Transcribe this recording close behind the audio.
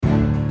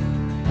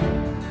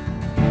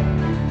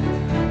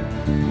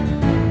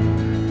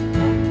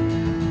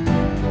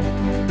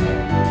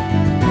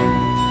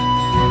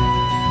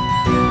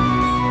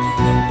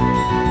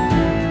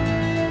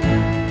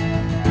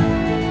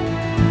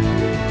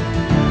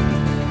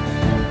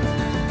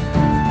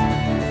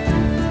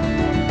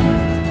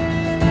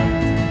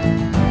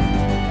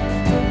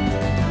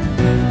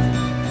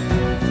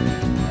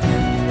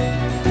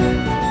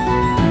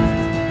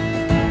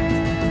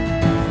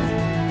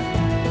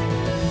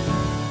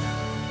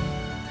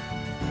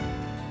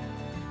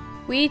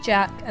Wee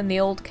Jack and the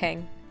Old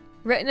King,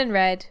 written and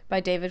read by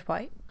David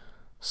White.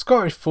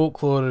 Scottish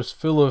folklore is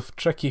full of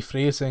tricky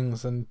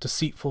phrasings and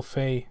deceitful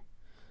fey.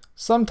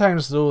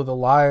 Sometimes, though, the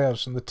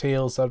liars in the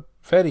tales are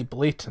very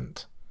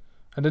blatant,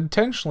 and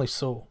intentionally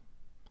so.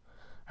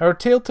 Our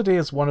tale today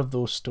is one of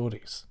those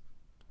stories.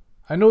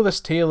 I know this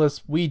tale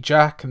is Wee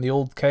Jack and the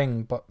Old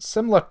King, but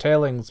similar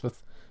tellings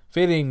with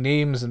varying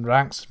names and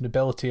ranks of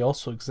nobility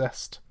also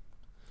exist.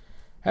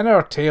 In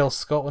our tale,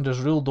 Scotland is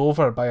ruled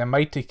over by a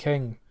mighty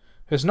king,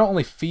 who is not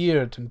only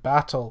feared in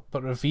battle,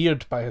 but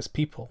revered by his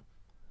people.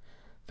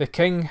 The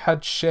king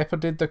had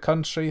shepherded the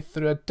country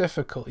through a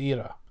difficult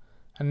era,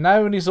 and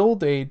now in his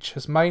old age,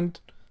 his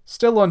mind,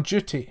 still on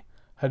duty,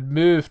 had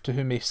moved to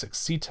who may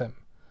succeed him.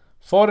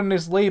 For in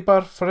his labour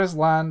for his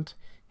land,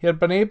 he had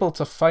been able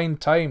to find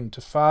time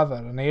to father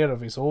an heir of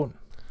his own.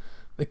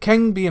 The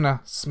king, being a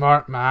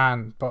smart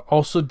man, but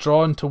also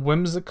drawn to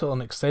whimsical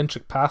and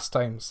eccentric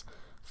pastimes,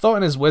 thought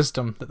in his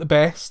wisdom that the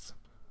best,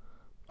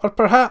 or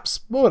perhaps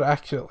more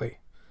accurately,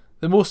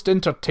 the most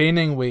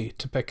entertaining way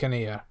to pick an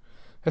heir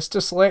is to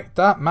select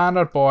that man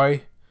or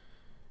boy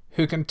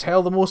who can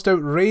tell the most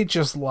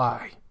outrageous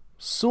lie,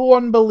 so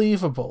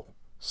unbelievable,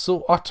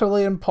 so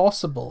utterly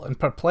impossible and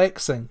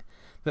perplexing,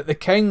 that the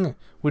king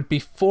would be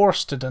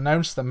forced to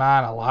denounce the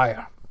man a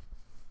liar.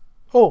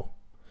 Oh,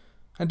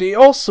 and he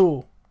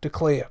also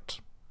declared,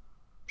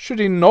 should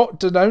he not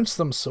denounce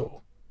them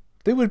so,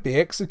 they would be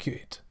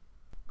executed.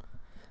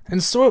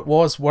 And so it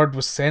was word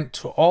was sent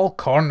to all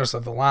corners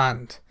of the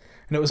land,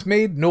 and it was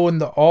made known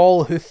that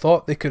all who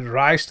thought they could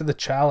rise to the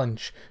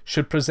challenge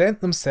should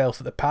present themselves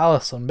at the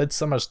palace on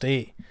Midsummer's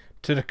Day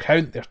to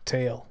recount their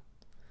tale.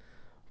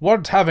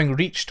 Word having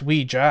reached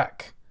Wee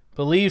Jack,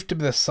 believed to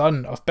be the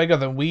son of bigger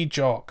than Wee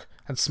Jock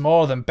and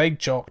smaller than Big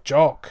Jock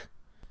Jock,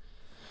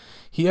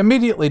 he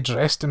immediately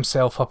dressed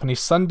himself up in his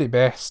Sunday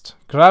best,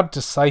 grabbed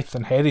his scythe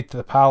and headed to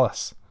the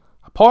palace.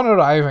 Upon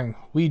arriving,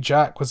 Wee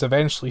Jack was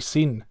eventually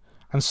seen,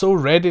 and so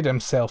readied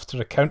himself to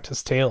recount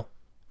his tale.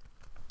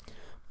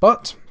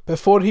 But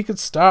before he could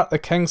start, the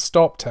king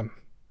stopped him.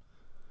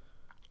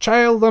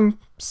 "Child, I'm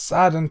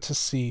saddened to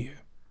see you.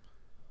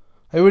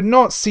 I would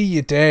not see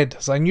you dead,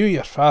 as I knew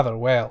your father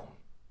well."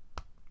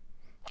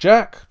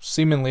 Jack,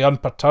 seemingly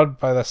unperturbed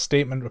by this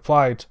statement,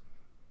 replied,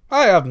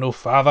 "I have no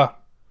father."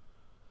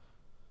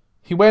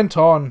 He went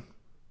on,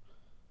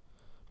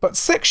 "But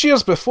 6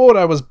 years before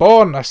I was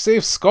born, I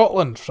saved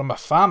Scotland from a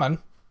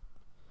famine."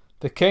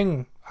 The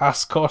king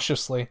asked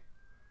cautiously,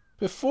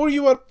 "Before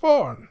you were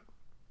born?"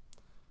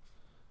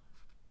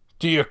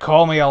 "Do you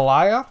call me a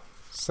liar?"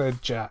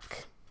 said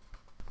Jack.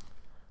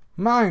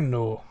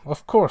 No,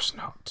 of course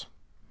not,"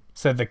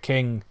 said the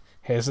king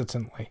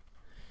hesitantly,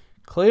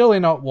 clearly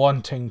not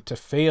wanting to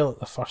fail at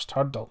the first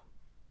hurdle.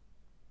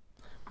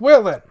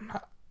 "Well then,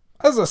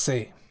 as I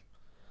say,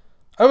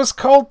 I was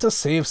called to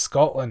save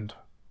Scotland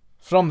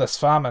from this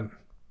famine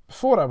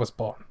before I was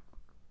born."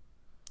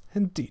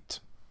 "Indeed,"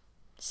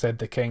 said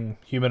the king,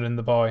 humouring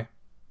the boy.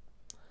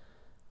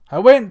 "I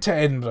went to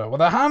Edinburgh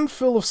with a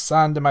handful of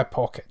sand in my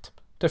pocket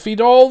to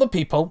feed all the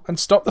people and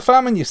stop the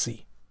famine, you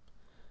see."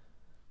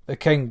 The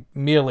king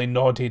merely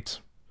nodded,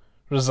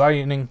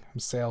 resigning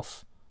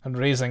himself and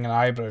raising an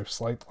eyebrow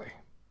slightly.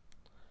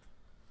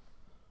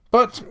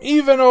 "But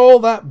even all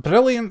that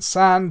brilliant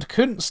sand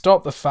couldn't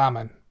stop the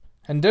famine,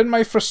 and in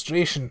my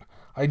frustration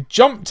I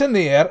jumped in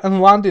the air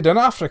and landed in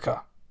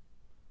Africa.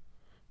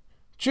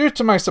 Due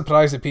to my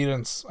surprise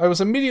appearance, I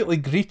was immediately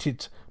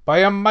greeted by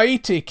a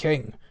mighty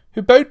king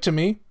who bowed to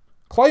me,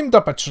 climbed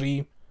up a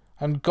tree,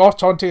 and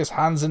got onto his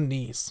hands and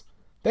knees,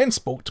 then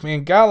spoke to me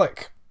in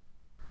Gaelic."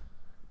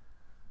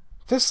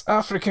 "This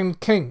African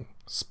king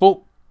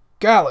spoke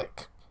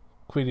Gaelic?"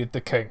 queried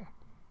the king,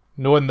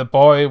 knowing the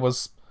boy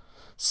was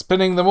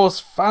spinning the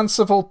most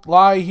fanciful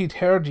lie he'd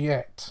heard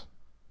yet.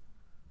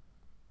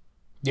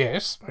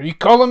 "Yes, are you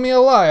calling me a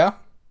liar?"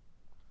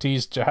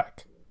 teased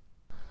Jack.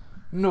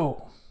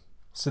 "No,"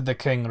 said the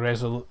king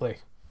resolutely.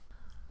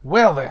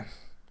 "Well then,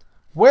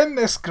 when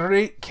this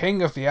great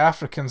king of the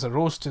Africans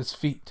arose to his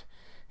feet,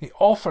 he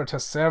offered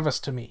his service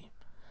to me,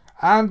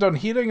 and on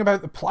hearing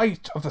about the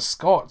plight of the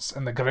Scots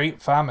in the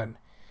Great Famine,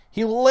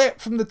 he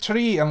leapt from the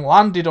tree and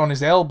landed on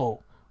his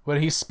elbow, where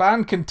he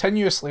span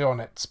continuously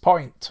on its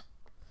point.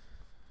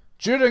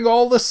 During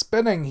all the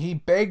spinning he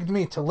begged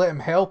me to let him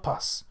help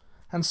us,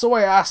 and so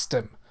I asked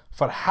him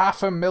for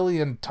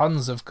 500,000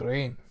 tons of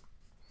grain.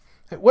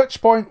 At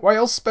which point,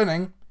 while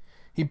spinning,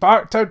 he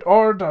barked out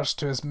orders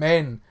to his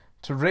men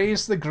to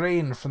raise the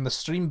grain from the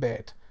stream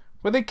bed,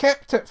 where they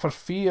kept it for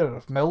fear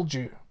of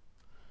mildew.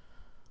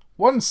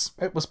 Once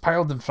it was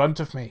piled in front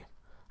of me,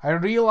 I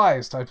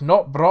realised I'd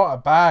not brought a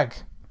bag,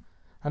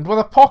 and with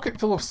a pocket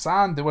full of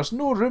sand there was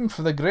no room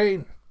for the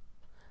grain,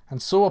 and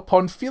so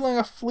upon feeling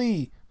a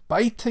flea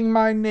biting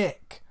my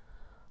neck,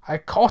 I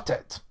caught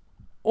it,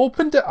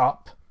 opened it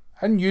up,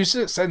 and used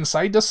its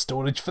inside as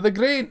storage for the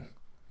grain.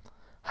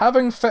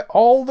 Having fit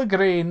all the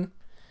grain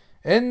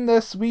in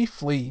this wee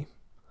flea,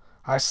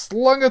 I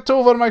slung it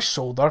over my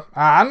shoulder,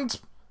 and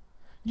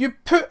you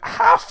put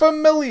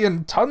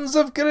 500,000 tons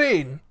of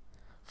grain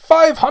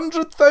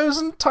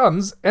 500,000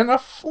 tons in a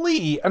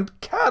flea and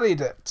carried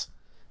it,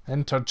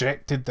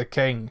 interjected the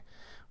king,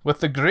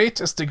 with the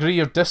greatest degree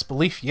of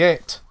disbelief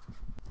yet.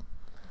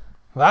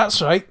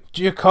 That's right.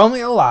 Do you call me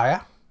a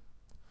liar?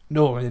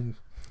 No,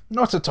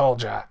 not at all,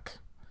 Jack.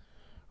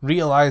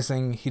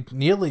 Realising he'd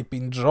nearly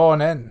been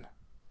drawn in.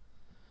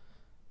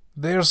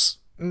 There's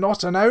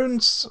not an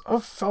ounce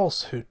of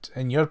falsehood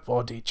in your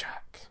body,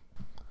 Jack.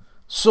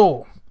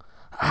 So,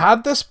 I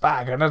had this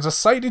bag and I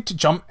decided to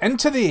jump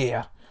into the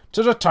air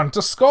to return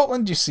to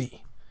Scotland, you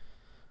see.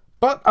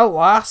 But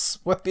alas,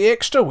 with the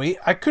extra weight,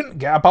 I couldn't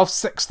get above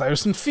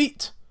 6,000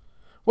 feet,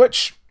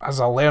 which, as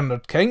a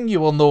learned king,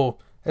 you will know,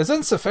 is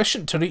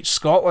insufficient to reach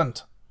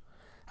Scotland.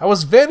 I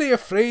was very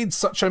afraid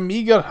such a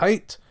meagre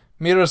height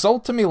may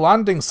result in me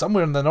landing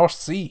somewhere in the North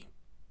Sea.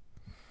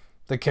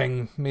 The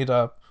king made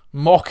a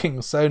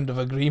mocking sound of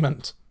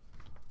agreement.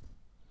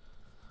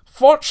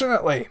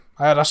 Fortunately,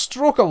 I had a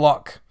stroke of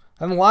luck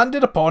and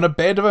landed upon a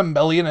bed of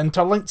 1,000,000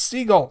 interlinked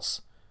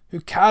seagulls, who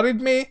carried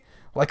me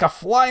like a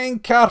flying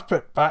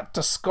carpet back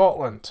to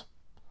Scotland.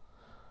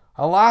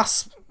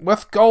 Alas,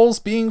 with gulls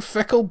being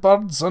fickle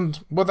birds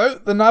and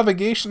without the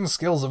navigation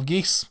skills of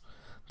geese,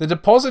 they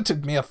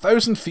deposited me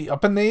 1,000 feet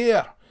up in the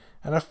air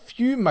and a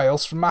few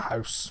miles from my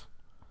house.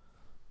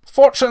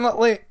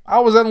 Fortunately, I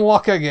was in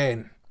luck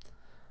again,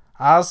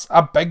 as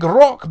a big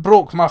rock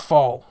broke my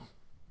fall.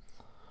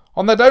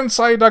 On the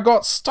downside, I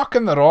got stuck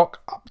in the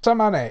rock up to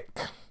my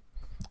neck.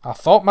 I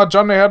thought my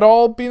journey had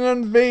all been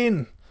in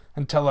vain,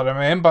 until I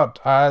remembered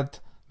I had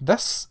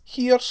this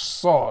here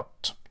sword.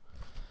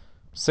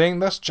 Saying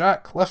this,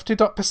 Jack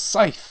lifted up his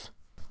scythe.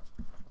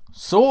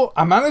 So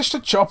I managed to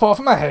chop off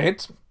my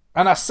head,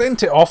 and I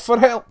sent it off for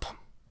help.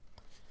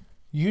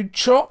 You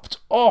chopped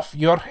off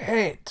your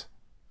head,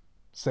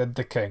 said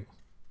the king.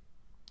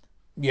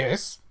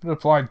 Yes,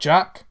 replied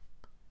Jack.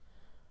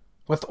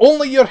 With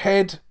only your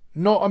head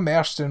not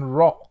immersed in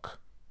rock.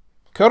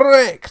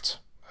 Correct,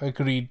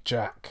 agreed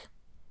Jack.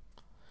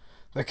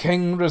 The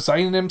king,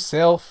 resigning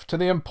himself to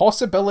the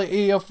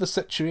impossibility of the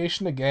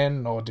situation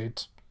again,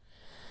 nodded.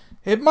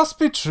 It must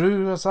be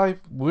true, as I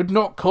would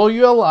not call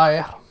you a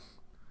liar.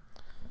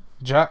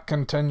 Jack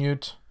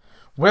continued.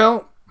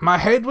 Well, my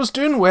head was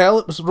doing well,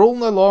 it was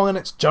rolling along in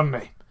its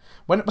journey,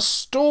 when it was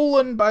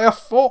stolen by a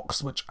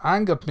fox, which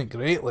angered me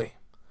greatly.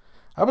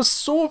 I was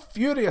so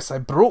furious I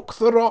broke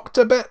the rock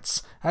to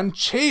bits, and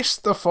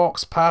chased the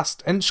fox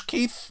past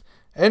Inchkeith,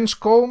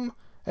 Inchcolm,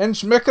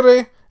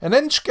 Inchmickery, and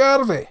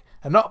Inchgarvey,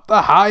 and up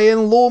the high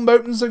and low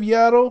mountains of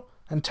Yarrow,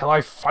 until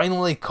I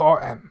finally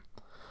caught him.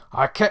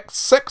 I kicked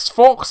 6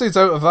 foxes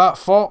out of that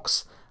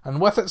fox,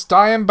 and with its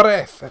dying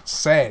breath it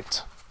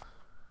said,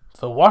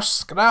 The worst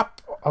scrap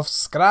of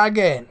scrag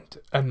end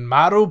and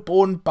marrow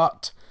bone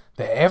butt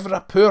that ever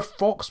a poor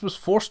fox was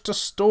forced to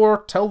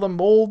store till the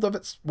mould of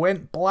it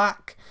went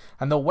black,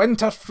 and the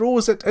winter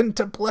froze it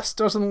into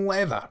blisters and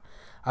leather,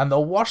 and the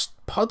worst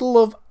puddle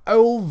of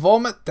owl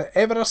vomit that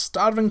ever a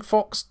starving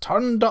fox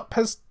turned up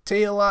his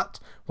tail at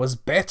was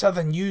better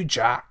than you,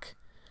 Jack.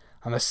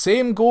 And the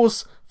same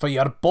goes for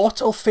your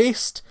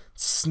bottle-faced,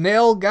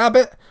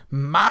 snell-gabbit,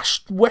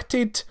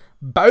 mashed-witted,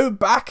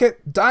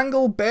 bow-backed,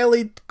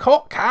 dangle-bellied,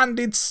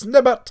 cock-handed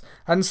snibbert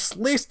and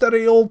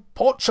slastery old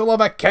potshell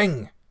of a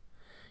king.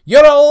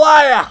 You're a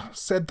liar,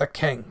 said the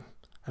king,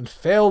 and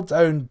fell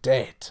down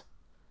dead.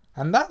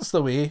 And that's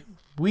the way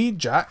wee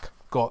Jack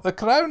got the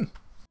crown.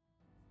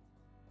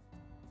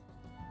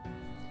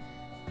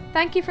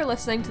 Thank you for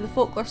listening to the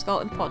Folklore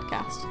Scotland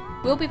podcast.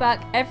 We'll be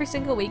back every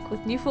single week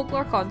with new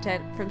folklore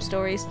content from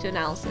stories to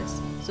analysis,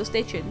 so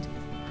stay tuned.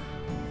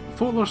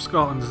 Folklore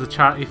Scotland is a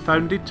charity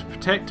founded to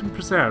protect and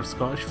preserve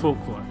Scottish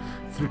folklore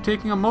through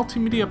taking a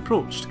multimedia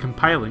approach to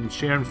compiling and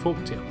sharing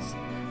folktales,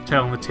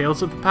 telling the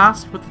tales of the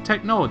past with the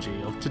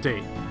technology of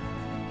today.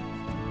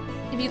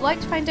 If you'd like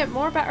to find out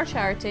more about our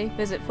charity,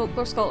 visit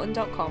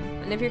folklorescotland.com,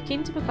 and if you're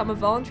keen to become a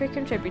voluntary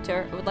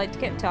contributor or would like to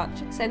get in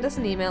touch, send us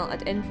an email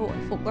at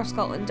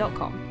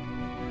info@folklorescotland.com.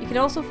 You can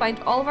also find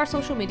all of our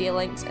social media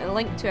links and a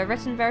link to a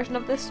written version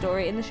of this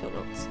story in the show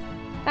notes.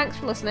 Thanks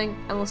for listening,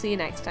 and we'll see you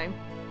next time.